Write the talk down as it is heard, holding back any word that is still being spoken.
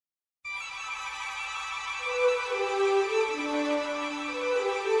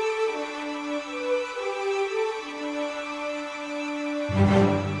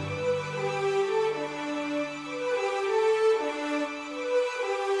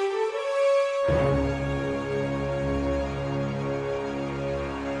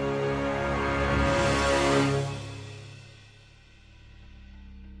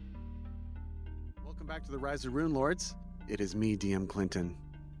Back to the Rise of Rune Lords. It is me, DM Clinton,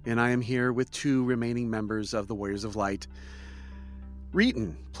 and I am here with two remaining members of the Warriors of Light.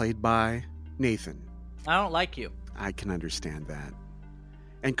 Reeton, played by Nathan. I don't like you. I can understand that.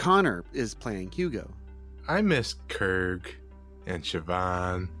 And Connor is playing Hugo. I miss Kurg and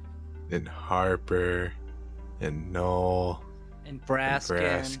Siobhan and Harper and Noel And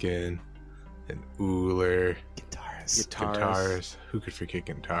Braskin. And Uller. Guitars. Who could forget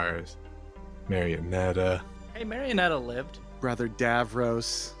Guitars? Marionetta. Hey, Marionetta lived. Brother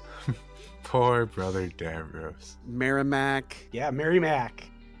Davros. Poor brother Davros. Merrimack. Yeah, Mary Mac.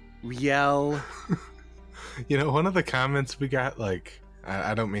 Riel. You know, one of the comments we got, like,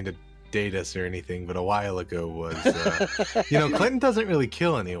 I don't mean to date us or anything, but a while ago was, Clinton doesn't really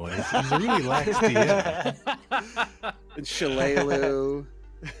kill anyone. He's a really lax DM. And Shalelu.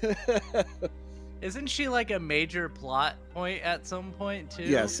 Isn't she like a major plot point at some point too?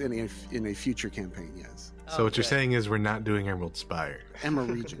 Yes, in a future campaign, yes. So what you're saying is we're not doing Emerald Spire.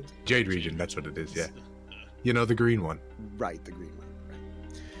 Emerald Regent. Jade Region, that's what it is, yeah. You know, the green one. Right, the green one.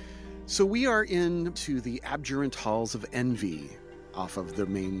 Right. So we are into the Abjurant Halls of Envy off of the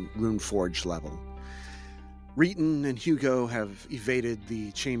main Runeforge level. Reeton and Hugo have evaded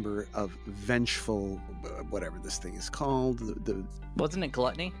the Chamber of Vengeful, whatever this thing is called. Wasn't it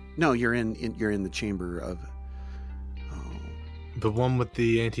Gluttony? No, you're in the Chamber of. Oh, the one with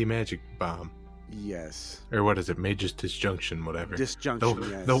the anti-magic bomb. Yes. Or what is it? Mage's Disjunction, whatever. Disjunction.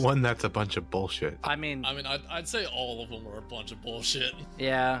 Yes. The one that's a bunch of bullshit. I mean, I'd say all of them are a bunch of bullshit.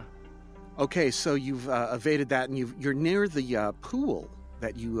 Yeah. Okay, so you've evaded that, and you're near the pool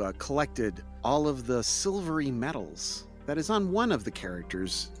that you collected all of the silvery metals that is on one of the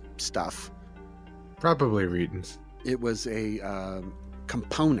characters' stuff. Probably Reeton's. It was a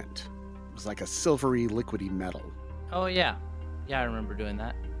component. It was like a silvery, liquidy metal. Oh, yeah. Yeah, I remember doing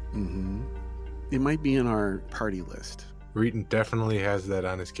that. Mm-hmm. It might be in our party list. Reeton definitely has that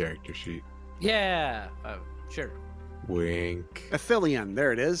on his character sheet. Yeah, sure. Wink. Ethelion,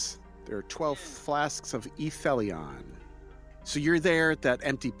 there it is. There are 12 flasks of Ethelion. So you're there at that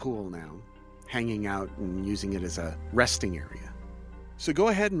empty pool now, hanging out and using it as a resting area. So go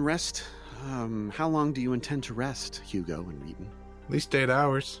ahead and rest. How long do you intend to rest, Hugo and Reeton? At least 8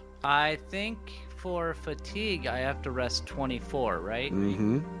 hours. I think for fatigue, I have to rest 24, right?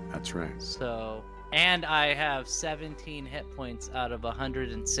 Mm-hmm. That's right. So, and I have 17 hit points out of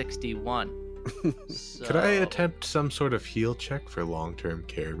 161. So... Could I attempt some sort of heal check for long-term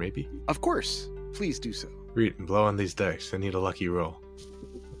care, maybe? Of course. Please do so. Reeton, blow on these dice. I need a lucky roll.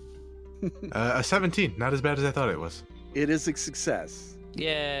 A 17. Not as bad as I thought it was. It is a success.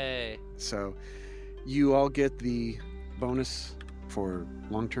 Yay. So you all get the bonus for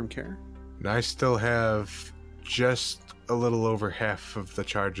long-term care? And I still have just a little over half of the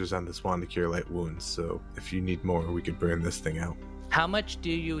charges on this wand to cure light wounds, so if you need more, we could burn this thing out. How much do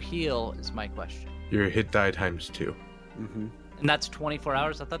you heal is my question. Your hit die times 2. Mm-hmm. And that's 24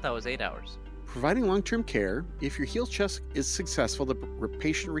 hours? I thought that was 8 hours. Providing long-term care, if your heal check is successful, the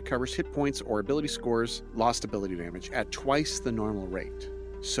patient recovers hit points or ability scores, lost ability damage, at twice the normal rate.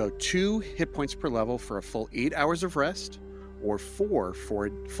 So 2 hit points per level for a full 8 hours of rest, or 4 for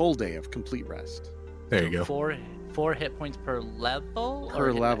a full day of complete rest. There you go. 4 hit points per level?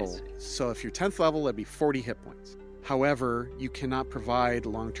 Per level. So if you're 10th level, that'd be 40 hit points. However, you cannot provide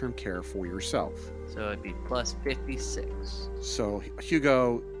long-term care for yourself. So it'd be plus 56. So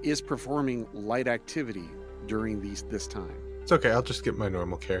Hugo is performing light activity during this time. It's okay, I'll just get my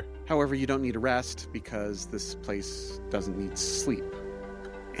normal care. However, you don't need a rest because this place doesn't need sleep.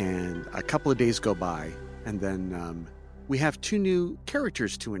 And a couple of days go by, and then we have 2 new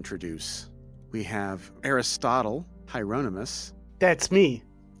characters to introduce. We have Aristotle, Hieronymus. That's me.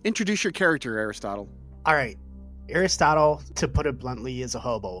 Introduce your character, Aristotle. All right. Aristotle, to put it bluntly, is a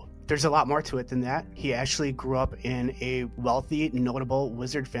hobo. There's a lot more to it than that. He actually grew up in a wealthy, notable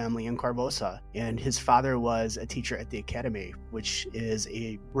wizard family in Carbosa, and his father was a teacher at the Academy, which is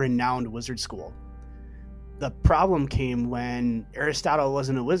a renowned wizard school. The problem came when Aristotle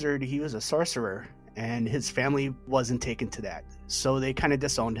wasn't a wizard, he was a sorcerer, and his family wasn't taken to that. So they kind of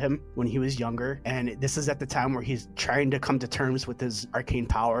disowned him when he was younger, and this is at the time where he's trying to come to terms with his arcane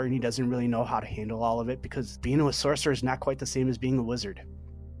power, and he doesn't really know how to handle all of it, because being a sorcerer is not quite the same as being a wizard.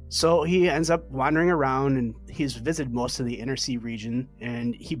 So he ends up wandering around, and he's visited most of the Inner Sea region,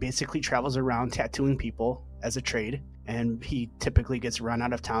 and he basically travels around tattooing people as a trade. And he typically gets run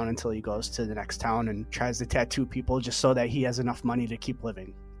out of town until he goes to the next town and tries to tattoo people just so that he has enough money to keep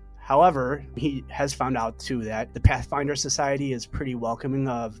living. However, he has found out too that the Pathfinder Society is pretty welcoming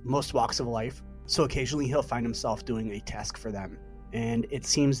of most walks of life. So occasionally he'll find himself doing a task for them. And it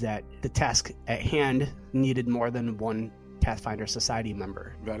seems that the task at hand needed more than one Pathfinder Society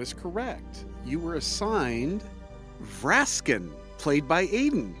member. That is correct. You were assigned Vraskin, played by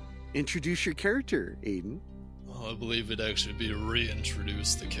Aiden. Introduce your character, Aiden. I believe it'd actually be to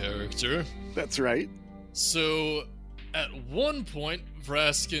reintroduce the character. That's right. So, at one point,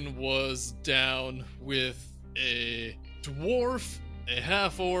 Vraskin was down with a dwarf, a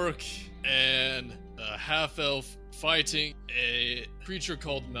half-orc, and a half-elf fighting a creature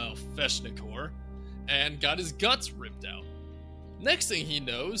called Malfeshnikor, and got his guts ripped out. Next thing he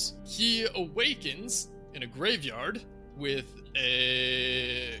knows, he awakens in a graveyard with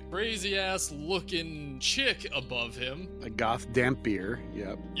a crazy-ass looking chick above him. A goth dampier,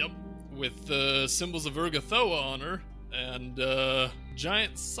 yep. Yep, with the symbols of Urgathoa on her, and a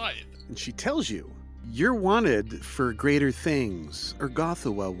giant scythe. And she tells you, you're wanted for greater things.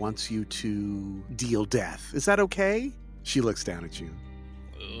 Urgathoa wants you to deal death. Is that okay? She looks down at you.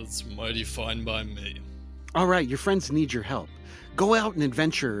 It's mighty fine by me. All right, your friends need your help. Go out and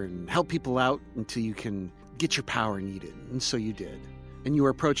adventure and help people out until you can get your power needed. And so you did. And you were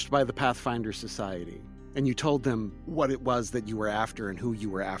approached by the Pathfinder Society. And you told them what it was that you were after and who you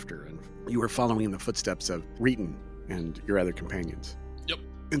were after. And you were following in the footsteps of Reeton and your other companions. Yep.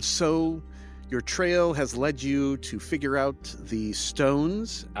 And so your trail has led you to figure out the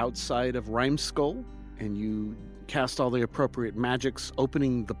stones outside of Rhymeskull. And you cast all the appropriate magics,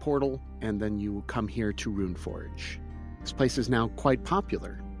 opening the portal. And then you come here to Runeforge. This place is now quite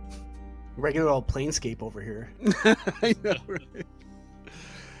popular. Regular old planescape over here. I know, right?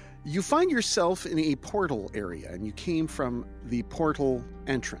 You find yourself in a portal area, and you came from the portal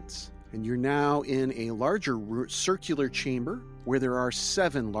entrance. And you're now in a larger circular chamber where there are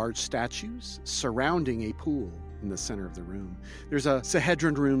 7 large statues surrounding a pool in the center of the room. There's a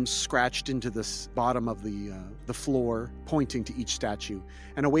Sahedron rune scratched into the bottom of the floor, pointing to each statue.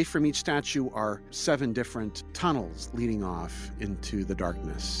 And away from each statue are 7 different tunnels leading off into the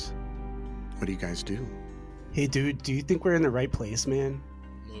darkness. What do you guys do? Hey, dude, do you think we're in the right place, man?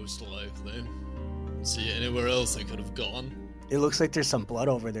 Most likely. See anywhere else I could have gone? It looks like there's some blood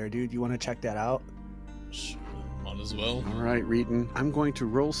over there, dude. You want to check that out? Sure, might as well. All right, Reeton, I'm going to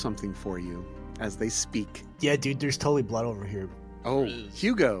roll something for you as they speak. Yeah, dude, there's totally blood over here. Oh, There is.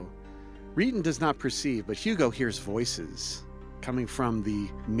 Hugo. Reeton does not perceive, but Hugo hears voices coming from the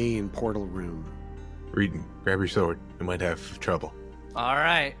main portal room. Reeton, grab your sword. We might have trouble. All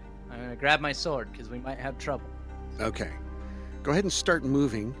right. I'm going to grab my sword because we might have trouble. Okay. Go ahead and start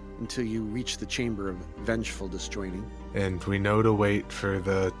moving until you reach the chamber of vengeful disjoining. And we know to wait for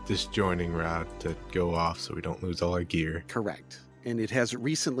the disjoining rod to go off so we don't lose all our gear. Correct. And it has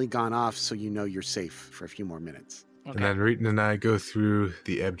recently gone off, so you know you're safe for a few more minutes. Okay. And then Reeton and I go through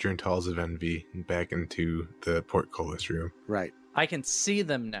the Ebdrin Halls of Envy and back into the Portcullis room. Right. I can see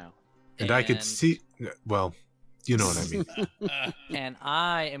them now. And I could see... Well, you know what I mean. And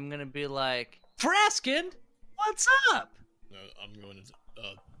I am going to be like, Fraskin, what's up? I'm going to...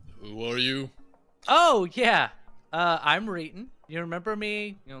 who are you? Oh, yeah. I'm Reeton. You remember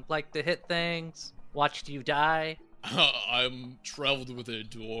me? You know, like to hit things, watched you die. I'm traveled with a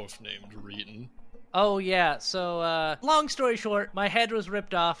dwarf named Reeton. Oh, yeah. So, long story short, my head was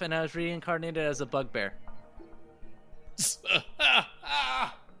ripped off and I was reincarnated as a bugbear.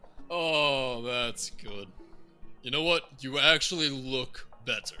 Oh, that's good. You know what? You actually look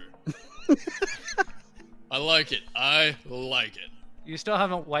better. I like it. I like it. You still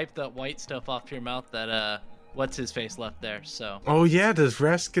haven't wiped that white stuff off your mouth that, what's his face left there, so. Oh, yeah. Does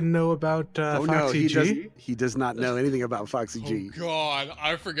Raskin know about Oh, Foxy no, G? he does not know anything about Foxy G. Oh, God.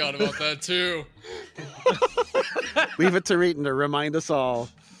 I forgot about that, too. Leave it to Reeton to remind us all.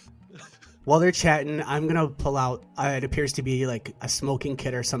 While they're chatting, I'm going to pull out, it appears to be like a smoking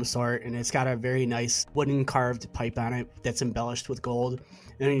kit or some sort, and it's got a very nice wooden carved pipe on it that's embellished with gold.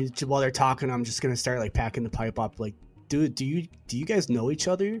 And while they're talking, I'm just going to start like packing the pipe up. Like, dude, do you guys know each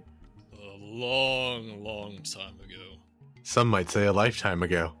other? A long, long time ago. Some might say a lifetime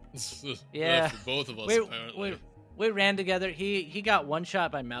ago. Yeah. For both of us, We, apparently. we ran together. He got one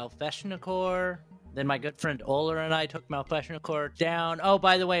shot by Malfeshnikor. Then my good friend Uller and I took Malfeshnikor down. Oh,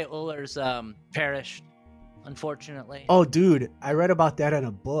 by the way, Uller's perished, unfortunately. Oh, dude, I read about that in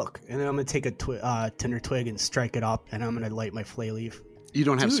a book, and then I'm going to take a tinder twig and strike it up, and I'm going to light my Flayleaf. You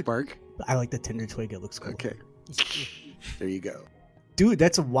don't have Dude. Spark? I like the tinder twig. It looks cool. Okay. There you go. Dude,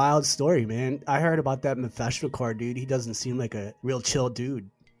 that's a wild story, man. I heard about that Mephistocore dude. He doesn't seem like a real chill dude.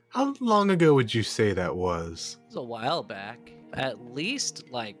 How long ago would you say that was? It was a while back. At least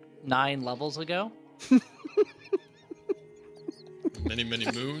like 9 levels ago. Many,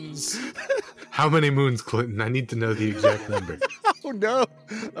 many moons. How many moons, Clinton? I need to know the exact number. Oh no.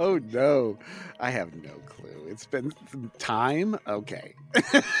 Oh no. I have no clue. It's been time? Okay.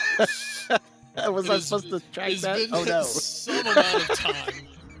 Was I supposed to track It's that? been Oh no. some amount of time.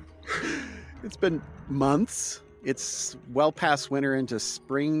 It's been months. It's well past winter into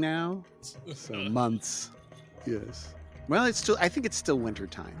spring now. So months. Yes. Well, I think it's still winter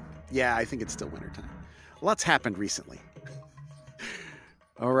time. Yeah, I think it's still winter time. Lots happened recently.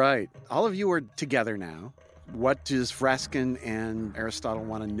 All right. All of you are together now. What does Vraskin and Aristotle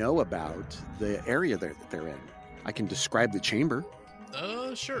want to know about the area that they're in? I can describe the chamber.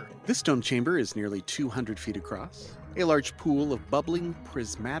 Sure. This dome chamber is nearly 200 feet across. A large pool of bubbling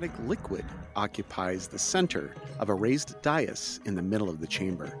prismatic liquid occupies the center of a raised dais in the middle of the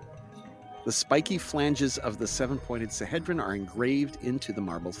chamber. The spiky flanges of the 7-pointed Sahedron are engraved into the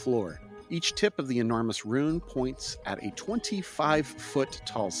marble floor. Each tip of the enormous rune points at a 25-foot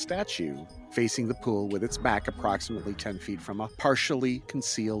tall statue facing the pool with its back approximately 10 feet from a partially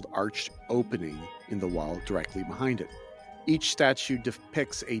concealed arched opening in the wall directly behind it. Each statue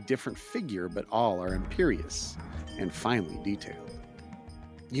depicts a different figure, but all are imperious and finely detailed.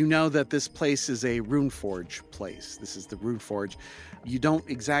 You know that this place is a Runeforge place. This is the Runeforge. You don't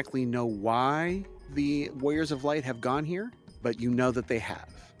exactly know why the Warriors of Light have gone here, but you know that they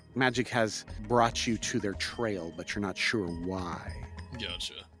have. Magic has brought you to their trail, but you're not sure why.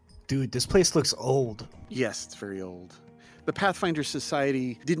 Gotcha. Dude, this place looks old. Yes, it's very old. The Pathfinder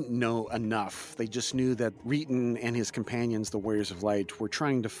Society didn't know enough. They just knew that Reeton and his companions, the Warriors of Light, were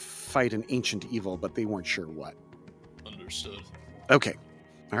trying to fight an ancient evil, but they weren't sure what. Understood. Okay.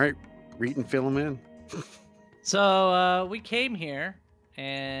 All right. Reeton, fill them in. So we came here,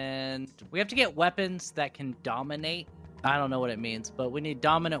 and we have to get weapons that can dominate. I don't know what it means, but we need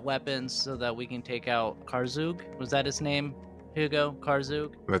dominant weapons so that we can take out Karzug. Was that his name, Hugo?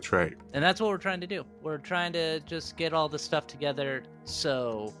 Karzug? That's right. And that's what we're trying to do. We're trying to just get all this stuff together.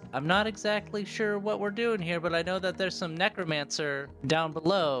 So I'm not exactly sure what we're doing here, but I know that there's some necromancer down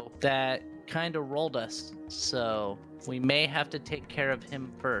below that kind of rolled us. So we may have to take care of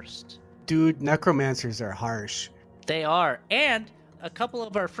him first. Dude, necromancers are harsh. They are. And a couple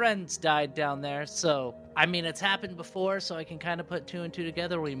of our friends died down there. So, I mean, it's happened before, so I can kind of put 2 and 2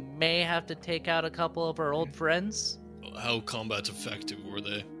 together. We may have to take out a couple of our old friends. How combat effective were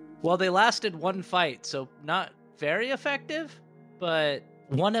they? Well, they lasted 1 fight, so not very effective, but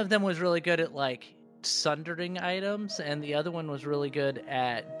one of them was really good at, like, sundering items, and the other one was really good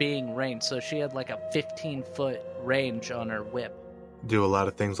at being ranged, so she had, like, a 15-foot range on her whip. Do a lot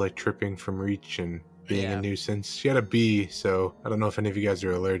of things like tripping from reach and being Yeah. a nuisance. She had a bee, so I don't know if any of you guys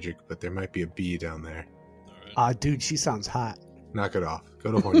are allergic, but there might be a bee down there. All right. Dude, she sounds hot. Knock it off.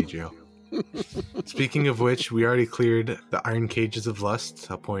 Go to horny jail. Speaking of which, we already cleared the Iron Cages of Lust.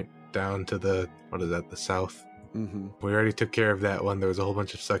 I'll point down to the south. Mm-hmm. We already took care of that one. There was a whole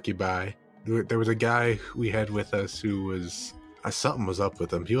bunch of succubi. There was a guy we had with us who was... something was up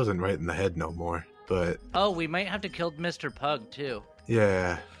with him. He wasn't right in the head no more. But, Oh, we might have to kill Mr. Pug, too.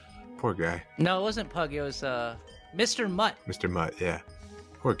 yeah, poor guy. No, it wasn't Pug, it was, Mr. Mutt. Mr. Mutt, yeah.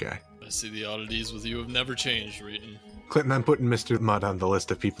 Poor guy. I see the oddities with you have never changed, Reeton. Clinton, I'm putting Mr. Mutt on the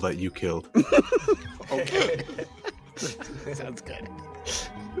list of people that you killed. Okay. Sounds good.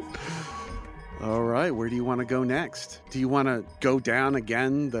 All right, where do you want to go next? Do you want to go down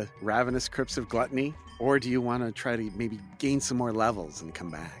again the ravenous crypts of gluttony? Or do you want to try to maybe gain some more levels and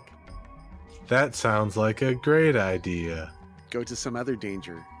come back? That sounds like a great idea. Go to some other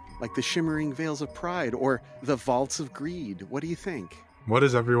danger, like the Shimmering Veils of Pride or the Vaults of Greed. What do you think? What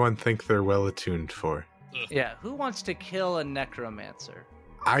does everyone think they're well attuned for? Yeah, who wants to kill a necromancer?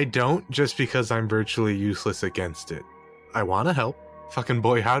 I don't, just because I'm virtually useless against it. I want to help. Fucking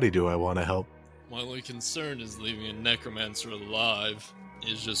boy howdy do I want to help. My only concern is leaving a necromancer alive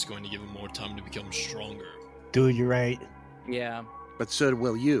is just going to give him more time to become stronger. Dude, you're right. Yeah. But so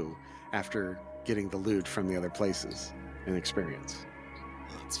will you after getting the loot from the other places and experience.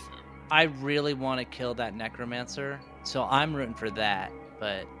 That's fair. I really want to kill that necromancer, so I'm rooting for that,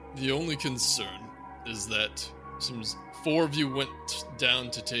 but... The only concern is that since 4 of you went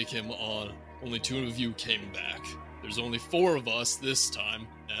down to take him on, only 2 of you came back. There's only 4 of us this time,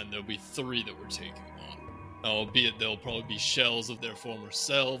 and there'll be 3 that we're taking on. Now, albeit they'll probably be shells of their former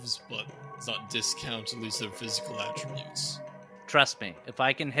selves, but it's not discount at least their physical attributes. Trust me, if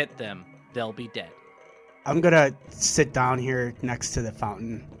I can hit them, they'll be dead. I'm gonna sit down here next to the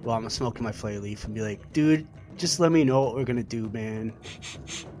fountain while I'm smoking my Flayleaf and be like, dude, just let me know what we're gonna do, man.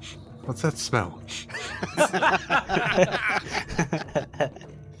 What's that smell?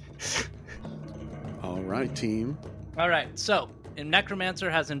 All right, team. All right, so Necromancer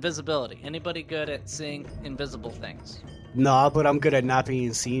has invisibility. Anybody good at seeing invisible things? Nah, but I'm good at not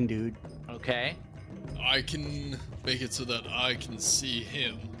being seen, dude. Okay. I can make it so that I can see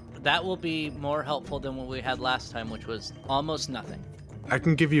him. That will be more helpful than what we had last time, which was almost nothing. I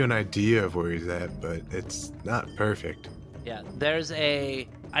can give you an idea of where he's at, but it's not perfect. Yeah, there's I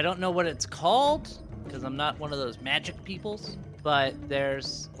don't know what it's called, because I'm not one of those magic peoples, but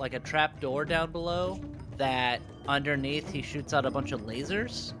there's like a trap door down below that underneath he shoots out a bunch of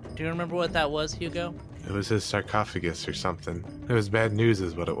lasers. Do you remember what that was, Hugo? It was his sarcophagus or something. It was bad news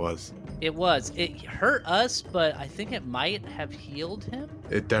is what it was. It was. It hurt us, but I think it might have healed him.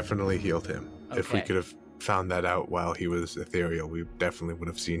 It definitely healed him. If we Okay. could have found that out while he was ethereal, we definitely would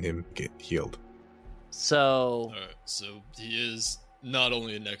have seen him get healed. So, Alright, so he is not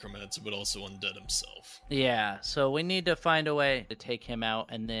only a necromancer, but also undead himself. yeah, so we need to find a way to take him out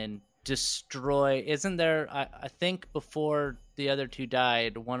and then destroy. Isn't there, I think before the other two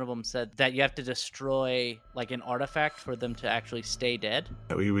died, one of them said that you have to destroy like an artifact for them to actually stay dead?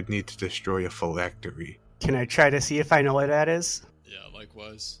 We would need to destroy a phylactery. Can I try to see if I know what that is? Yeah,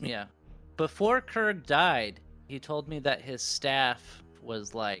 likewise. Yeah. Before Kurg died, he told me that his staff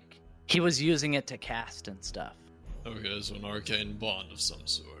was like, he was using it to cast and stuff. Okay, so an arcane bond of some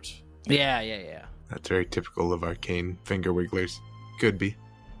sort. Yeah. That's very typical of arcane finger wigglers. Could be.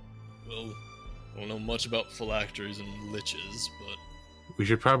 Well, I don't know much about phylacteries and liches, but We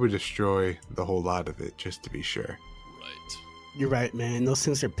should probably destroy the whole lot of it just to be sure. right. You're right, man. Those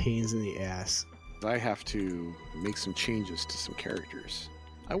things are pains in the ass. I have to make some changes to some characters.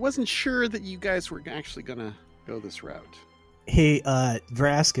 I wasn't sure that you guys were actually gonna go this route. Hey,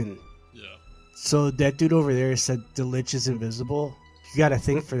 Vraskin. Yeah. So that dude over there said the Lich is invisible. You got a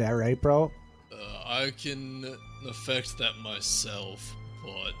thing for that, right, bro? I can affect that myself,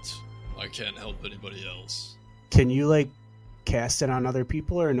 but I can't help anybody else. Can you, like, cast it on other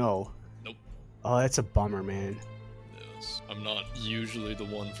people or no? Nope. Oh, that's a bummer, man. Yes. I'm not usually the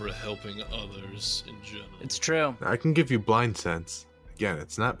one for helping others in general. It's true. I can give you blind sense. Again,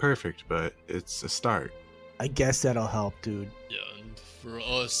 it's not perfect, but it's a start. I guess that'll help, dude. Yeah, and for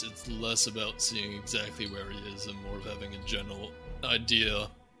us, it's less about seeing exactly where he is and more of having a general idea.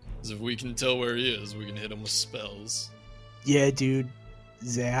 Because if we can tell where he is, we can hit him with spells. Yeah, dude.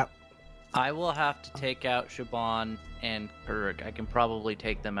 Zap. I will have to take out Shaban and Kurg. I can probably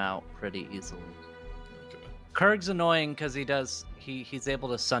take them out pretty easily. Okay. Kurg's annoying because he's able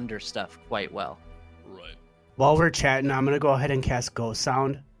to sunder stuff quite well. Right. While we're chatting, I'm going to go ahead and cast Ghost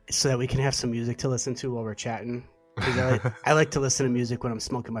Sound so that we can have some music to listen to while we're chatting. 'Cause I like to listen to music when I'm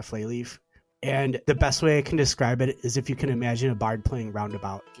smoking my Flayleaf. And the best way I can describe it is if you can imagine a bard playing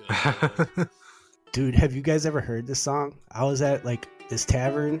Roundabout. Good. Dude, have you guys ever heard this song? I was at like this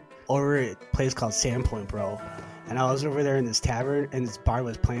tavern over at a place called Sandpoint, bro. And I was over there in this tavern and this bard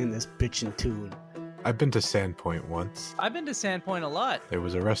was playing this bitchin' tune. I've been to Sandpoint once. I've been to Sandpoint a lot. There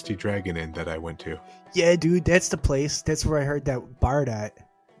was a Rusty Dragon Inn that I went to. Yeah, dude, that's the place. That's where I heard that bard at.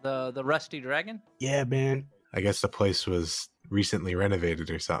 The Rusty Dragon? Yeah, man. I guess the place was recently renovated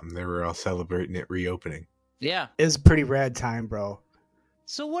or something. They were all celebrating it reopening. Yeah. It was a pretty rad time, bro.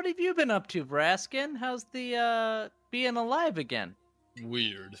 So what have you been up to, Vraskin? How's the being alive again?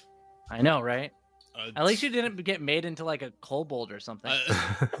 Weird. I know, right? I- At least you didn't get made into like a kobold or something.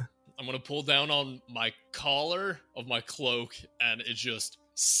 I'm gonna pull down on my collar of my cloak, and it just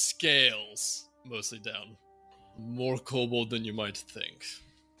scales mostly down. More kobold than you might think.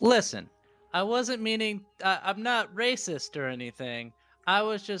 Listen, I wasn't meaning. I'm not racist or anything. I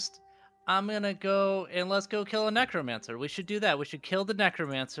was just. I'm gonna go and let's go kill a necromancer. We should do that. We should kill the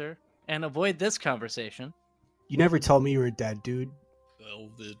necromancer and avoid this conversation. You never told me you were dead, dude. Well,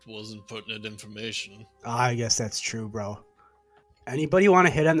 it wasn't pertinent information. I guess that's true, bro. Anybody want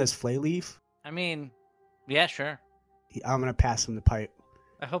to hit on this Flayleaf? I mean, yeah, sure. I'm going to pass him the pipe.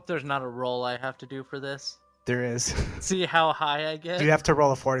 I hope there's not a roll I have to do for this. There is. See how high I get? You have to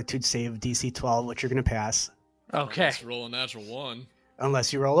roll a fortitude save DC 12, which you're going to pass. Okay. Let's roll a natural one.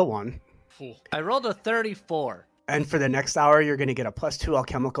 Unless you roll a 1. Phew. I rolled a 34. And for the next hour, you're going to get a +2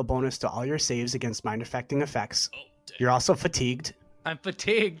 alchemical bonus to all your saves against mind-affecting effects. Oh, damn. You're also fatigued. I'm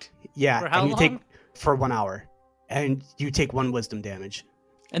fatigued. Yeah, For how and you long? take for 1 hour. And you take 1 wisdom damage.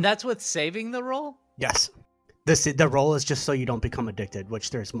 And that's with saving the roll? Yes. The roll is just so you don't become addicted,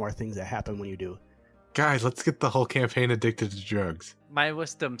 which there's more things that happen when you do. Guys, let's get the whole campaign addicted to drugs. My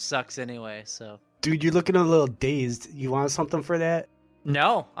wisdom sucks anyway, so. Dude, you're looking a little dazed. You want something for that?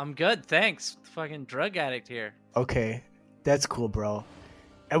 No, I'm good, thanks. Fucking drug addict here. Okay, that's cool, bro.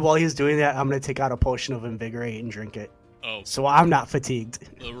 And while he's doing that, I'm gonna take out a potion of Invigorate and drink it. Oh, So I'm not fatigued.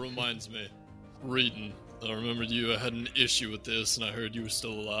 that reminds me. Reeton, I remembered you had an issue with this, and I heard you were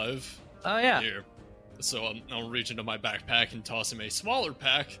still alive. Oh yeah. Here. So I'll reach into my backpack and toss him a smaller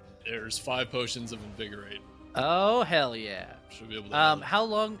pack. There's 5 potions of Invigorate. Oh hell yeah. Should be able to. How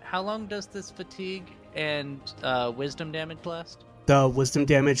long does this fatigue and wisdom damage last? The wisdom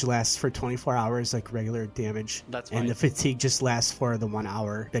damage lasts for 24 hours like regular damage. That's fine. And the fatigue just lasts for the 1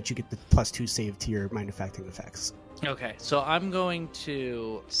 hour that you get the +2 save to your mind affecting effects. Okay, so I'm going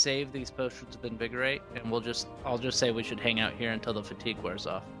to save these potions of Invigorate, and I'll just say we should hang out here until the fatigue wears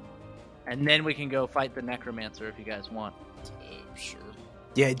off. And then we can go fight the Necromancer if you guys want. Sure.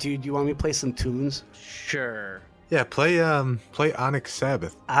 Yeah, dude, you want me to play some tunes? Sure. Yeah, play Onyx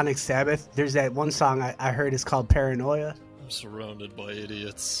Sabbath. Onyx Sabbath. There's that one song I heard is called Paranoia. I'm surrounded by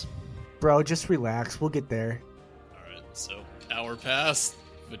idiots. Bro, just relax. We'll get there. Alright, so hour passed.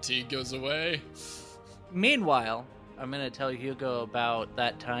 Fatigue goes away. Meanwhile, I'm going to tell Hugo about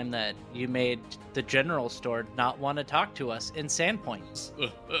that time that you made the general store not want to talk to us in Sandpoint.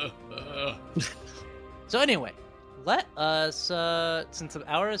 So anyway, let us, since an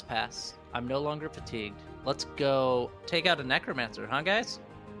hour has passed, I'm no longer fatigued. Let's go take out a Necromancer, huh guys?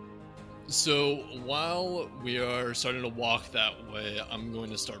 So while we are starting to walk that way, I'm going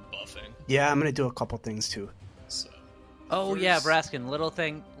to start buffing. Yeah, I'm going to do a couple things too. So, Oh first- yeah, Braskin, little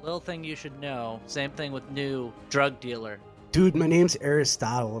thing you should know. Same thing with new drug dealer. Dude, my name's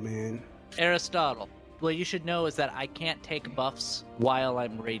Aristotle, man. Aristotle. What you should know is that I can't take buffs while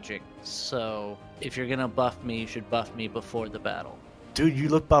I'm raging. So if you're gonna buff me, you should buff me before the battle. Dude, you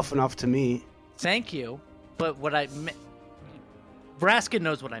look buff enough to me. Thank you, but what I meant... Braskin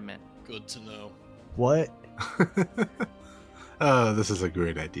knows what I meant. Good to know. What? Oh, this is a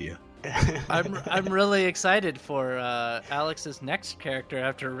great idea. I'm really excited for Alex's next character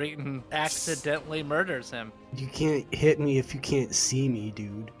after Reeton accidentally murders him. You can't hit me if you can't see me,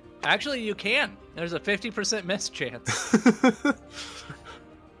 dude. Actually, you can. There's a 50% miss chance. Fair.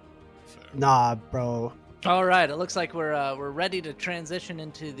 Nah, bro. All right, it looks like we're ready to transition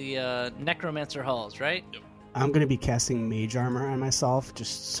into the Necromancer halls, right? I'm gonna be casting Mage Armor on myself,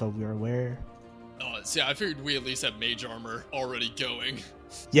 just so we're aware. Oh, see, I figured we at least have mage armor already going.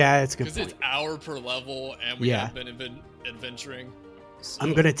 Yeah, it's a good Because point. it's hour per level, and we Yeah. have been adventuring. So,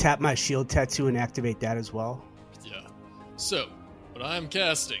 I'm gonna tap my shield tattoo and activate that as well. Yeah. So, what I'm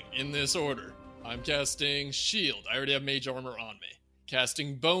casting in this order, I'm casting shield. I already have mage armor on me.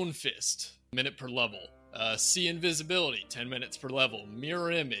 Casting bone fist, minute per level. See invisibility, 10 minutes per level.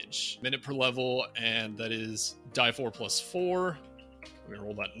 Mirror image, minute per level, and that is die 4 plus 4. We're gonna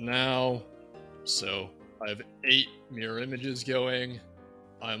roll that now. So I have 8 mirror images going.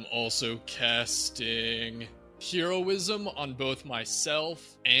 I'm also casting heroism on both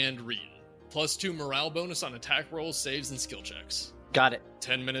myself and Reeton. +2 morale bonus on attack rolls, saves, and skill checks. Got it.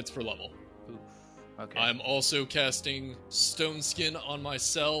 10 minutes per level. Oof. Okay. I'm also casting Stone Skin on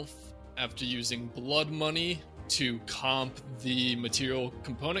myself after using Blood Money to comp the material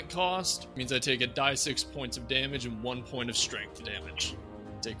component cost. Means I take a die 6 points of damage and 1 point of strength damage.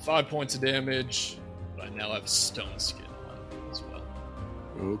 Take 5 points of damage, but I now have Stone Skin on as well.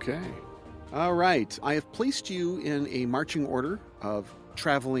 Okay. All right. I have placed you in a marching order of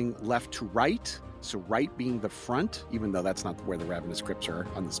traveling left to right. So right being the front, even though that's not where the Ravenous Crypts are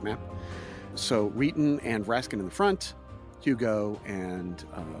on this map. So Reeton and Vraskin in the front, Hugo and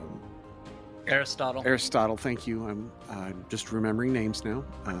Aristotle. Thank you. I'm just remembering names now.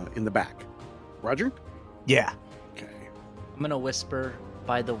 In the back. Roger? Yeah. Okay. I'm gonna whisper,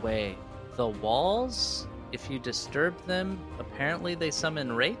 by the way, the walls, if you disturb them, apparently they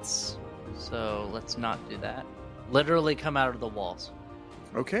summon wraiths. So let's not do that. Literally come out of the walls.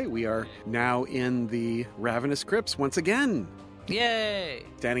 Okay, we are now in the Ravenous Crypts once again. Yay!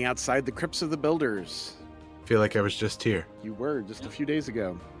 Standing outside the Crypts of the Builders. Feel like I was just here. You were just a few days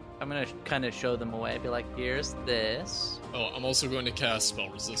ago. I'm gonna kind of show them away. Be like, here's this. Oh, I'm also going to cast Spell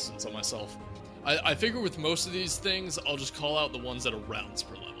Resistance on myself. I figure with most of these things, I'll just call out the ones that are rounds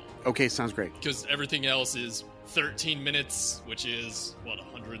per level. Okay, sounds great. Because everything else is 13 minutes, which is,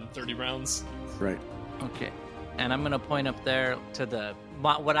 130 rounds? Right. Okay. And I'm gonna point up there to the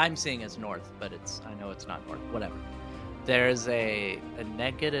what I'm seeing is north, but I know it's not north. Whatever. There's a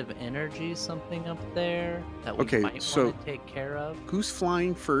negative energy something up there that we Okay, might so- want to take care of. Who's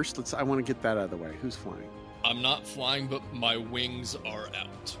flying first? I want to get that out of the way. Who's flying? I'm not flying, but my wings are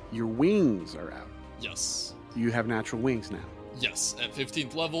out. Your wings are out. Yes. You have natural wings now. Yes, at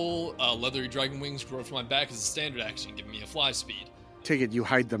 15th level, leathery dragon wings grow from my back as a standard action, giving me a fly speed. Take it you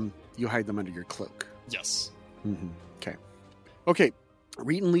hide them under your cloak. Yes. Okay.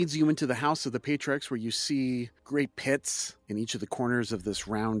 Reeton leads you into the house of the Patriarchs, where you see great pits in each of the corners of this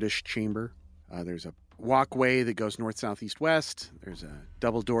roundish chamber. There's a walkway that goes north, south, east, west. There's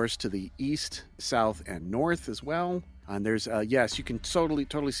double doors to the east, south, and north as well. And there's, yes, you can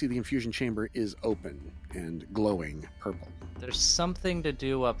totally see the infusion chamber is open and glowing purple. There's something to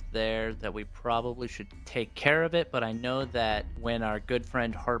do up there that we probably should take care of it, but I know that when our good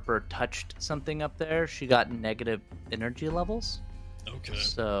friend Harper touched something up there, she got negative energy levels. Okay.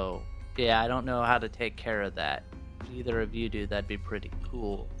 So, yeah, I don't know how to take care of that. If either of you do, that'd be pretty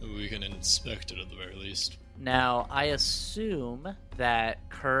cool. We can inspect it at the very least. Now, I assume that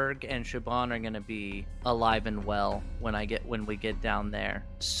Kurg and Shaban are going to be alive and well when we get down there.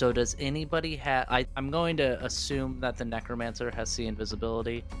 So does anybody have... I'm going to assume that the Necromancer has see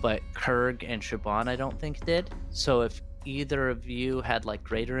invisibility, but Kurg and Shaban I don't think did. So if either of you had like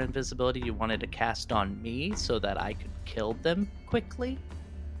greater invisibility you wanted to cast on me so that I could kill them quickly,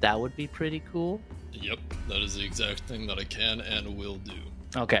 that would be pretty cool. Yep, that is the exact thing that I can and will do.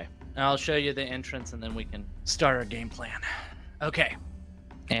 Okay. I'll show you the entrance and then we can start our game plan. Okay.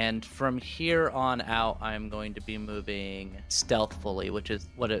 And from here on out, I'm going to be moving stealthfully, which is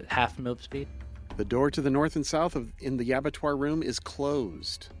half move speed? The door to the north and south in the abattoir room is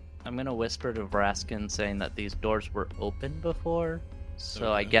closed. I'm going to whisper to Vraskin saying that these doors were open before. So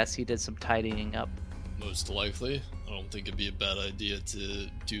Okay. I guess he did some tidying up. Most likely. I don't think it'd be a bad idea to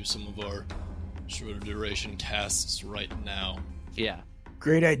do some of our shorter duration tasks right now. Yeah.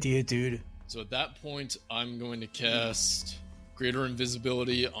 Great idea, dude. So at that point, I'm going to cast Greater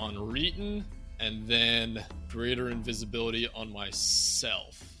Invisibility on Reeton, and then Greater Invisibility on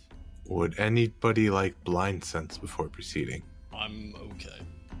myself. Would anybody like blind sense before proceeding? I'm okay.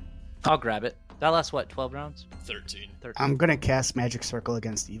 I'll grab it. That lasts, 12 rounds? 13. 13. I'm gonna cast Magic Circle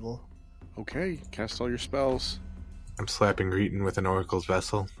against evil. Okay, cast all your spells. I'm slapping Reeton with an Oracle's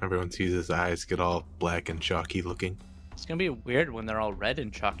Vessel. Everyone sees his eyes get all black and chalky looking. It's going to be weird when they're all red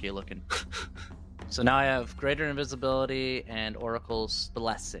and chalky looking. So now I have Greater Invisibility and Oracle's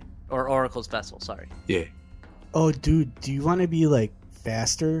Blessing. Or Oracle's Vessel, sorry. Yeah. Oh, dude, do you want to be, like,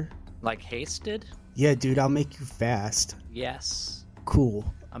 faster? Like hasted? Yeah, dude, I'll make you fast. Yes.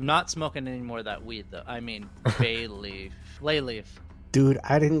 Cool. I'm not smoking any more of that weed, though. I mean, Flayleaf. Dude,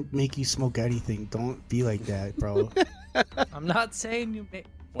 I didn't make you smoke anything. Don't be like that, bro. I'm not saying you may...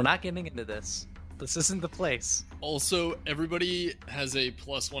 We're not getting into this. This isn't the place. Also, everybody has a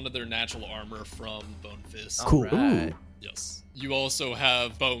 +1 to their natural armor from Bone Fist. Cool. Alright. Yes. You also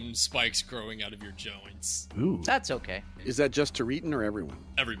have bone spikes growing out of your joints. Ooh. That's okay. Is that just to Reeton or everyone?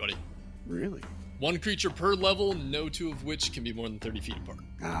 Everybody. Really? One creature per level, no two of which can be more than 30 feet apart.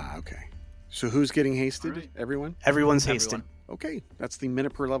 Ah, okay. So who's getting hasted? Alright. Everyone? Everyone's hasted. Everyone. Okay, that's the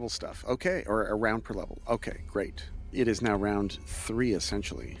minute per level stuff. Okay, or a round per level. Okay, great. It is now round 3,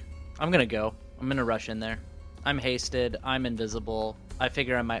 essentially. I'm gonna go. I'm gonna rush in there. I'm hasted. I'm invisible. I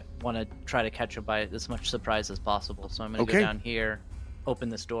figure I might want to try to catch him by as much surprise as possible. So I'm gonna Okay. go down here, open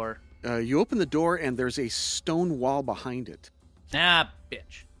this door. You open the door, and there's a stone wall behind it. Ah,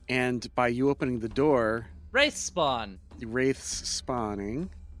 bitch. And by you opening the door, Wraith spawn. the wraiths spawning.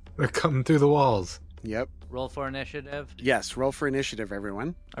 They're coming through the walls. Yep. Roll for initiative. Yes, roll for initiative,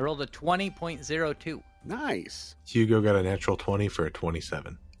 everyone. I rolled a 20.02. Nice. Hugo got a natural 20 for a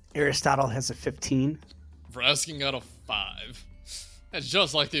 27. Aristotle has a 15. Vraskin got a 5. That's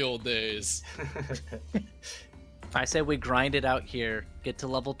just like the old days. I say we grind it out here, get to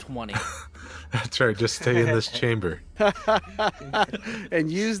level 20. That's right, just stay in this chamber. And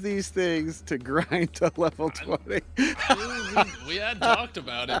use these things to grind to level 20. we had talked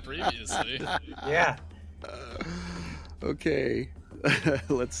about it previously. Yeah. Okay.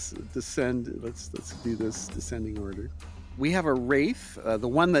 Let's descend. Let's do this descending order. We have a wraith, the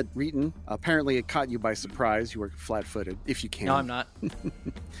one that Reeton apparently it caught you by surprise. You were flat-footed, if you can. No, I'm not.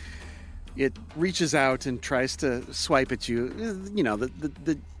 It reaches out and tries to swipe at you. You know,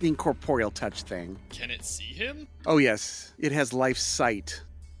 the incorporeal touch thing. Can it see him? Oh yes, it has life sight.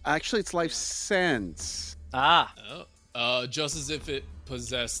 Actually, it's life sense. Ah, Just as if it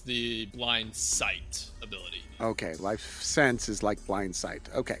possessed the blind sight ability. Okay, life sense is like blind sight.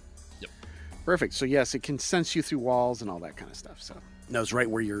 Okay. Yep. Perfect. So yes, it can sense you through walls and all that kind of stuff. So knows right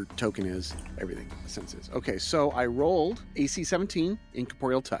where your token is, everything, the sense is. Okay, so I rolled AC 17,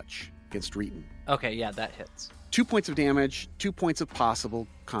 incorporeal touch against Reeton. okay, yeah, that hits. 2 points of damage, 2 points of possible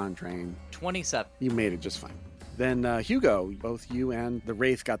con drain. 27. You made it just fine. Then Hugo, both you and the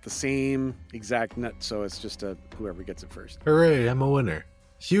Wraith got the same exact nut, so it's just whoever gets it first. Hooray, I'm a winner.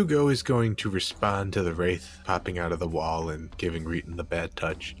 Hugo is going to respond to the Wraith popping out of the wall and giving Reeton the bad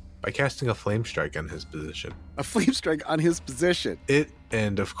touch by casting a Flame Strike on his position. A Flame Strike on his position?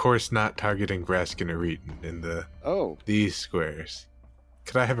 And of course not targeting Vraskin or Reeton in these squares.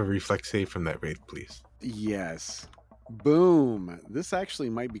 Could I have a reflex save from that Wraith, please? Yes. Boom. This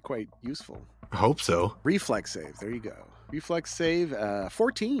actually might be quite useful. I hope so. Reflex save. There you go. Reflex save,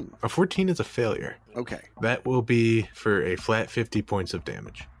 14. A 14 is a failure. Okay. That will be for a flat 50 points of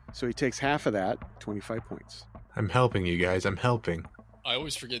damage. So he takes half of that, 25 points. I'm helping you guys. I'm helping. I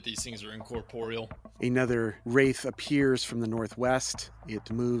always forget these things are incorporeal. Another Wraith appears from the northwest.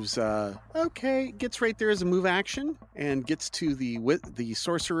 It moves, gets right there as a move action and gets to the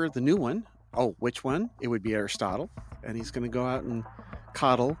sorcerer, the new one. Oh, which one? It would be Aristotle. And he's going to go out and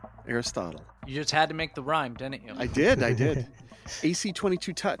coddle Aristotle. You just had to make the rhyme, didn't you? I did. AC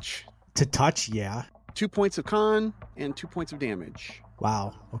 22 touch. To touch, yeah. 2 points of con and 2 points of damage.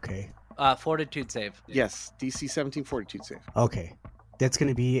 Wow, okay. Fortitude save. Yes, DC 17 fortitude save. Okay. That's going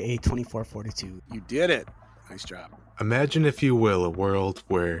to be a 24 fortitude. You did it. Nice job. Imagine, if you will, a world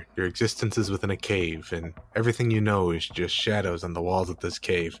where your existence is within a cave and everything you know is just shadows on the walls of this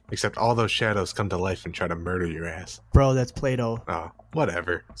cave, except all those shadows come to life and try to murder your ass. Bro, that's Play-Doh. Oh,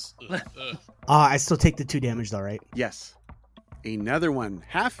 whatever. I still take the 2 damage though, right? Yes. Another one,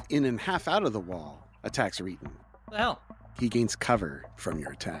 half in and half out of the wall, attacks Reeton. What the hell? He gains cover from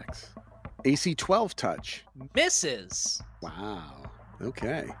your attacks. AC 12 touch. Misses. Wow.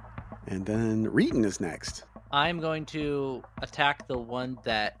 Okay. And then Reeton is next. I'm going to attack the one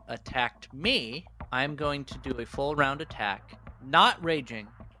that attacked me. I'm going to do a full round attack, not raging.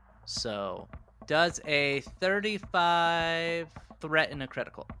 So, does a 35 threaten a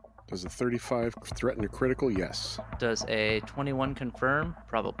critical? Does a 35 threaten a critical? Yes. Does a 21 confirm?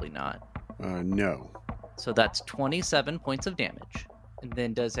 Probably not. No. So that's 27 points of damage. And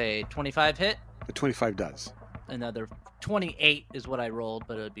then does a 25 hit? A 25 does. Another 28 is what I rolled,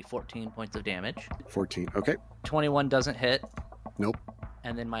 but it would be 14 points of damage. 14. Okay. 21 doesn't hit. Nope.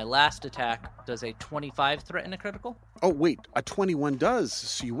 And then my last attack, does a 25 threaten a critical? Oh, wait. A 21 does.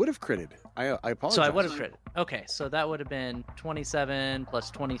 So you would have critted. I apologize. So I would have critted. Okay, so that would have been 27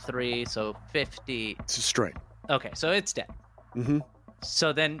 plus 23, so 50. It's destroyed. Okay, so it's dead. Mm-hmm.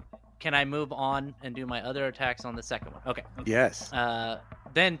 So then can I move on and do my other attacks on the second one? Okay. Yes.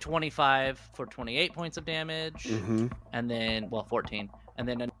 Then 25 for 28 points of damage. Mm-hmm. And then, 14. And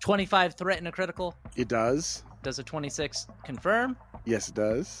then a 25 threaten a critical. It does. Does a 26 confirm? Yes, it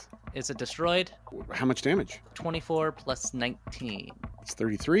does. Is it destroyed? How much damage? 24 plus 19. It's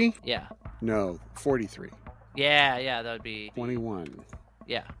 33? Yeah. No, 43. Yeah, that would be... 21.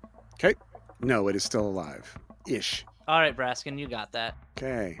 Yeah. Okay. No, it is still alive. Ish. All right, Braskin, you got that.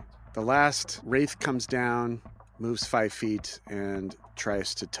 Okay. The last Wraith comes down, moves 5 feet, and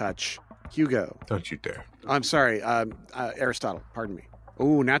tries to touch Hugo. Don't you dare. I'm sorry, Aristotle, pardon me.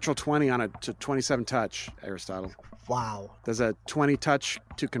 Oh, natural 20 on a 27 touch, Aristotle. Wow. Does a 20 touch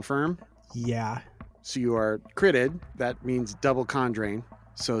to confirm? Yeah. So you are critted. That means double con drain.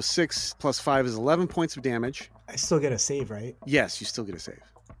 So 6 plus 5 is 11 points of damage. I still get a save, right? Yes, you still get a save.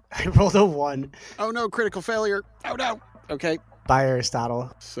 I rolled a 1. Oh no, critical failure. Oh no. Okay. Bye,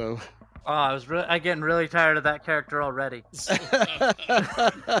 Aristotle. So... Oh, I'm getting really tired of that character already.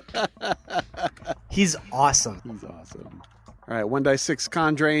 He's awesome. He's awesome. All right, 1 die 6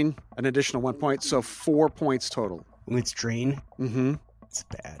 con drain, an additional 1 point, so 4 points total. When it's drain, Mm-hmm. it's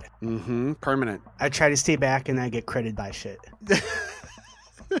bad. Mm-hmm. Permanent. I try to stay back and I get critted by shit.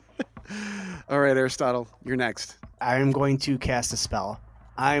 All right, Aristotle, you're next. I'm going to cast a spell.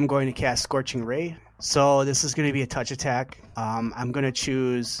 I'm going to cast Scorching Ray. So this is going to be a touch attack. I'm going to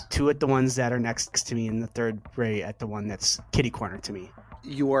choose 2 at the ones that are next to me and the 3rd ray at the one that's kitty corner to me.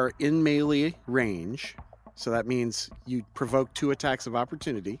 You are in melee range, so that means you provoke 2 attacks of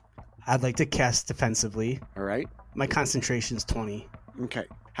opportunity. I'd like to cast defensively. All right? My concentration is 20. Okay.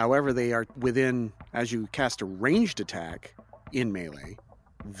 However, they are within, as you cast a ranged attack in melee,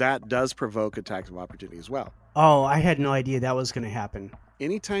 that does provoke attacks of opportunity as well. Oh, I had no idea that was going to happen.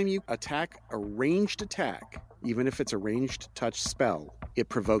 Anytime you attack a ranged attack, even if it's a ranged touch spell, it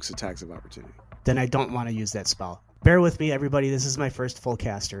provokes attacks of opportunity. Then I don't want to use that spell. Bear with me, everybody. This is my first full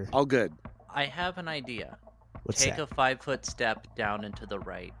caster. All good. I have an idea. What's Take that? a 5-foot step down and to the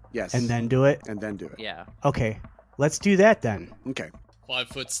right. Yes. And then do it? And then do it. Yeah. Okay. Let's do that then. Okay.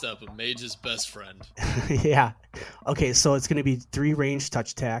 5-foot step, a mage's best friend. Yeah. Okay, so it's going to be 3 ranged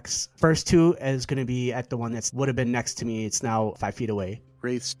touch attacks. First 2 is going to be at the one that would have been next to me. It's now 5 feet away.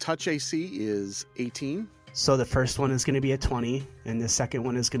 Wraith's touch AC is 18. So the first one is going to be a 20, and the second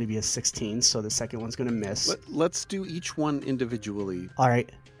one is going to be a 16, so the second one's going to miss. Let's do each one individually. All right,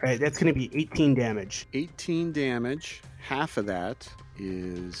 that's going to be 18 damage. 18 damage. Half of that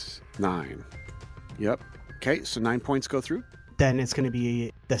is 9. Yep. Okay, so 9 points go through. Then it's going to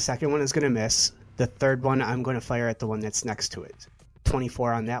be, the second one is going to miss. The third one, I'm going to fire at the one that's next to it.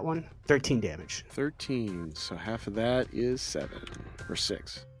 24 on that one, 13 damage. 13, so half of that is 7 or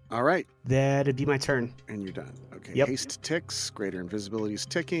 6. All right. That'd be my turn. And you're done. Okay. Yep. Haste ticks, greater invisibility is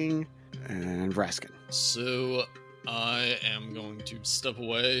ticking, and Vraskin. So I am going to step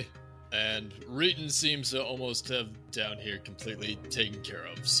away, and Reeton seems to almost have down here completely taken care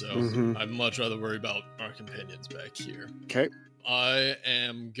of, so I'd much rather worry about our companions back here. Okay. I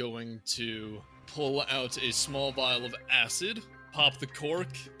am going to pull out a small vial of acid, pop the cork,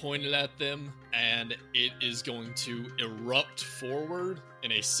 point it at them, and it is going to erupt forward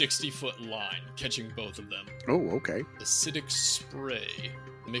in a 60-foot line, catching both of them. Oh, okay. Acidic spray.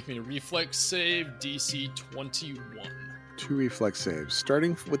 Make me a reflex save, DC 21. 2 reflex saves,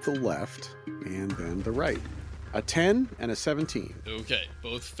 starting with the left and then the right. A 10 and a 17. Okay,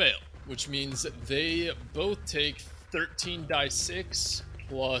 both fail, which means they both take 13 die 6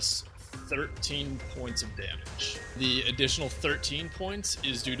 plus 13 points of damage. The additional 13 points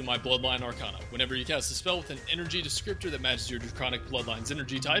is due to my Bloodline Arcana. Whenever you cast a spell with an energy descriptor that matches your Draconic Bloodline's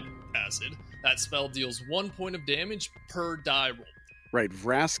energy type, acid, that spell deals 1 point of damage per die roll. Right,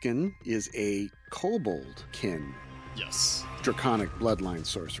 Vraskin is a kobold kin Yes. Draconic Bloodline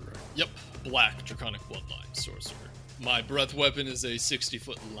sorcerer. Yep, black Draconic Bloodline sorcerer. My breath weapon is a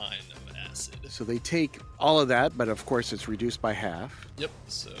 60-foot line of acid. So they take all of that, but of course it's reduced by half. Yep,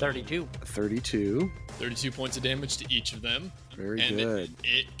 so 32. 32. 32 points of damage to each of them. Very And good.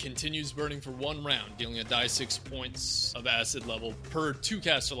 it continues burning for 1 round, dealing a die 6 points of acid level per 2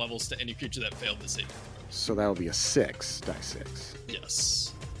 caster levels to any creature that failed the saving throw. So that'll be a 6, die 6.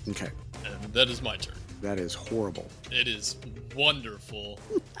 Yes. Okay, And that is my turn. that is horrible. It is wonderful.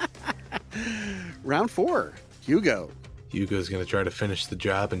 Round 4, Hugo. Hugo's going to try to finish the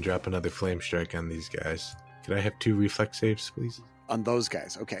job and drop another flame strike on these guys. Could I have 2 reflex saves, please? On those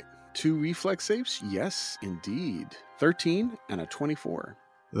guys, okay. 2 reflex saves? Yes, indeed. 13 and a 24.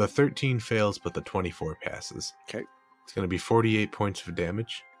 The 13 fails, but the 24 passes. Okay, It's going to be 48 points of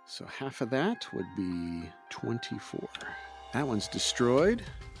damage. so half of that would be 24. That one's destroyed,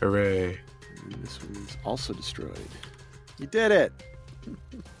 Hooray. and this one's also destroyed. You did it!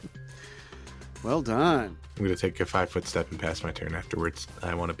 Well done. I'm going to take a 5-foot step and pass my turn afterwards.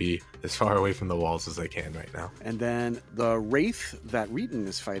 I want to be as far away from the walls as I can right now. And then the Wraith that Reeton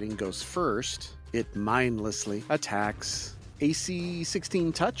is fighting goes first. It mindlessly attacks. AC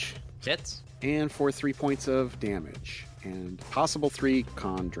 16 touch Hits? and for 3 points of damage. And possible 3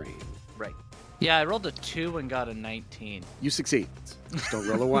 con drain. Right. Yeah, I rolled a 2 and got a 19. You succeed. Just don't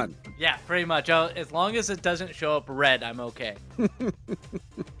roll a 1. Yeah, pretty much. As long as it doesn't show up red, I'm okay.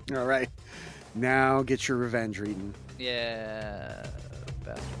 All right. Now get your revenge, Reeton. Yeah.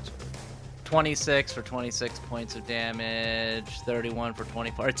 Bastards. 26 for 26 points of damage. 31 for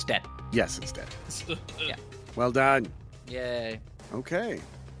 24. It's dead. Yes, it's dead. Yeah. Well done. Yay. Okay.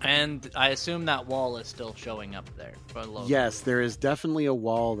 And I assume that wall is still showing up there. Below. Yes, there is definitely a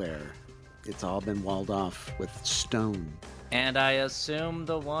wall there. It's all been walled off with stone. And I assume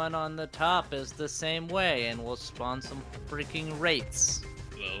the one on the top is the same way and will spawn some freaking wraiths.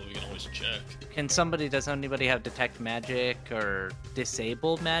 Well, we can always check. Does anybody have detect magic or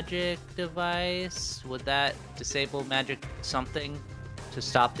disable magic device? Would that disable magic something to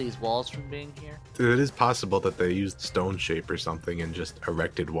stop these walls from being here? It is possible that they used stone shape or something and just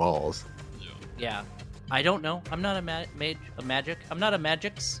erected walls. Yeah. Yeah. I don't know. I'm not a magic. I'm not a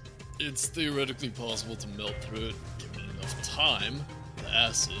magix. It's theoretically possible to melt through it, given it enough time, the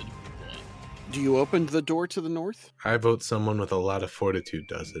acid, but Do you open the door to the north? I vote someone with a lot of fortitude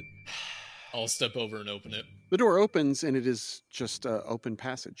does it. I'll step over and open it. The door opens and it is just an open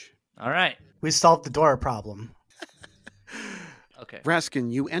passage. All right. We solved the door problem. Okay.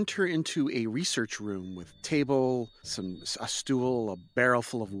 Vraskin, you enter into a research room with table, a stool, a barrel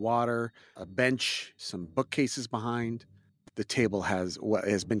full of water, a bench, some bookcases behind. The table has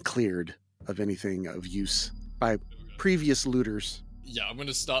been cleared of anything of use by previous looters. Yeah, I'm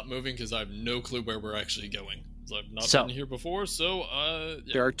gonna stop moving because I have no clue where we're actually going. 'Cause I've not So- been here before, so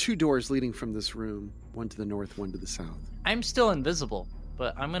yeah. There are 2 doors leading from this room, one to the north, one to the south. I'm still invisible,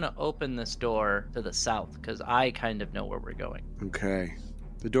 but I'm going to open this door to the south because I kind of know where we're going. Okay.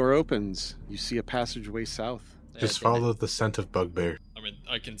 The door opens. You see a passageway south. Just Damn it. follow the scent of bugbear. I mean,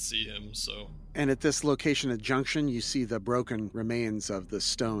 I can see him, so. And at this location at junction, you see the broken remains of the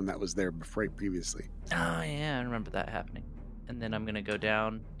stone that was there before previously. Oh, yeah, I remember that happening. And then I'm going to go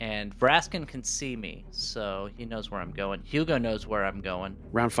down, and Vraskin can see me, so he knows where I'm going. Hugo knows where I'm going,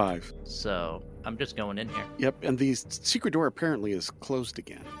 Round 5. so I'm just going in here. Yep, and the secret door apparently is closed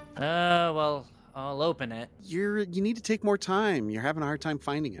again. Well, I'll open it. You need to take more time. You're having a hard time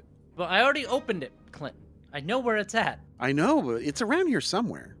finding it. Well, I already opened it, Clinton. I know where it's at. I know, but it's around here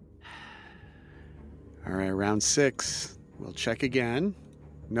somewhere. All right, round 6. We'll check again.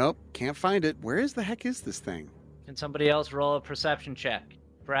 Nope, can't find it. Where the heck is this thing? Can somebody else roll a perception check?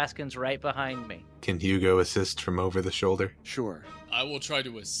 Vraskin's right behind me. Can Hugo assist from over the shoulder? Sure. I will try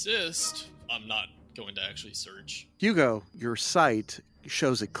to assist. I'm not going to actually search. Hugo, your sight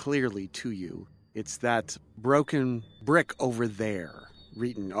shows it clearly to you. It's that broken brick over there.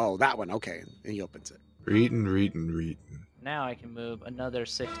 Reeton. Oh, that one. Okay. And he opens it. Reeton. Now I can move another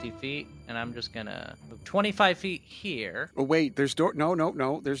 60 feet, and I'm just gonna move 25 feet here. Oh, wait. There's door.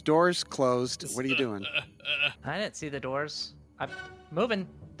 No. There's doors closed. What are you doing? I didn't see the doors. I'm moving.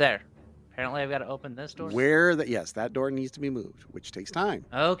 There. Apparently I've got to open this door. Yes, that door needs to be moved, which takes time.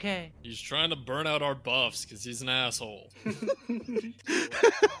 Okay. He's trying to burn out our buffs because he's an asshole.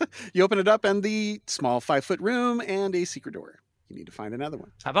 You open it up, and the small 5-foot room and a secret door. You need to find another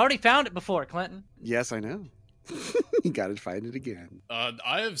one. I've already found it before, Clinton. Yes, I know. You got to find it again.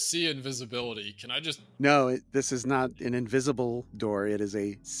 I have see invisibility. Can I just... No, this is not an invisible door. It is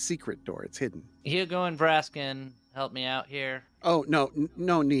a secret door. It's hidden. Hugo and Vraskin, help me out here. Oh,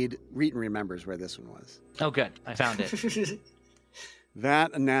 no need. Reeton remembers where this one was. Oh, good. I found it.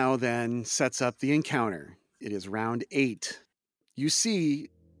 That now then sets up the encounter. It is round 8. You see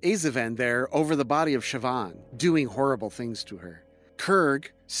Azaven there over the body of Siobhan, doing horrible things to her. Kurg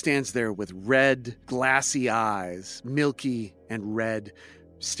stands there with red, glassy eyes, milky and red,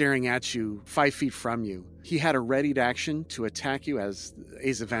 staring at you 5 feet from you. He had a readied action to attack you as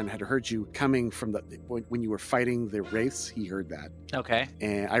Azaven had heard you coming from when you were fighting the wraiths. He heard that. Okay.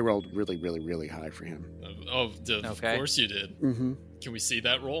 And I rolled really, really, really high for him. Of course you did. Mm-hmm. Can we see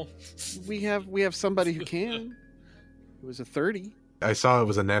that roll? We have somebody who can. It was a 30. I saw it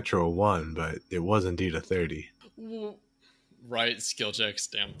was a natural 1, but it was indeed a 30. Right, skill checks,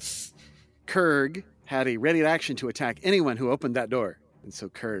 damn. Kurg had a ready action to attack anyone who opened that door. And so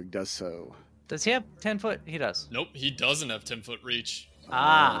Kurg does so. Does he have 10 foot? He does. Nope, he doesn't have 10-foot reach.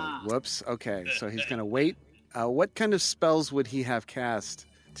 Whoops. Okay, so he's going to wait. What kind of spells would he have cast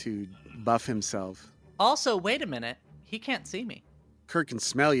to buff himself? Also, wait a minute. He can't see me. Kurg can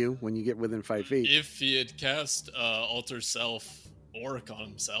smell you when you get within 5 feet. If he had cast Alter Self Orc on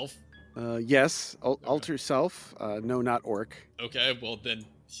himself. Yes, alter self. No, not orc. Okay, well then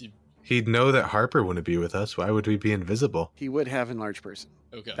He'd know that Harper wouldn't be with us. Why would we be invisible? He would have enlarged person.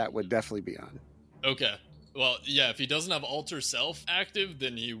 Okay. That would definitely be on. Okay. Well, yeah, if he doesn't have Alter Self active,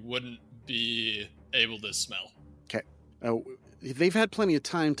 then he wouldn't be able to smell. Okay. They've had plenty of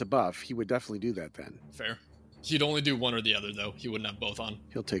time to buff. He would definitely do that then. Fair. He'd only do one or the other, though. He wouldn't have both on.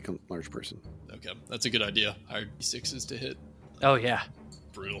 He'll take a large person. Okay, that's a good idea. Higher D6s to hit. Oh, yeah.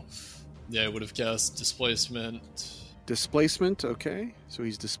 Brutal. Yeah, I would have cast Displacement. Displacement, okay. So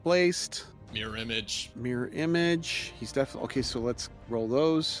he's displaced. Mirror Image. Mirror image. He's definitely... Okay, so let's roll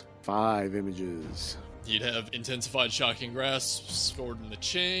those. 5 images. He'd have Intensified Shocking Grasp, Sword in the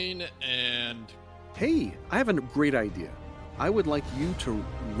Chain, and... Hey, I have a great idea. I would like you to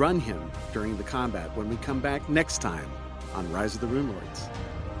run him during the combat when we come back next time on Rise of the Rune Lords.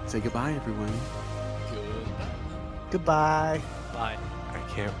 Say goodbye, everyone. Goodbye. Goodbye. Bye. I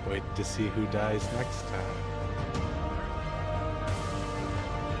can't wait to see who dies next time.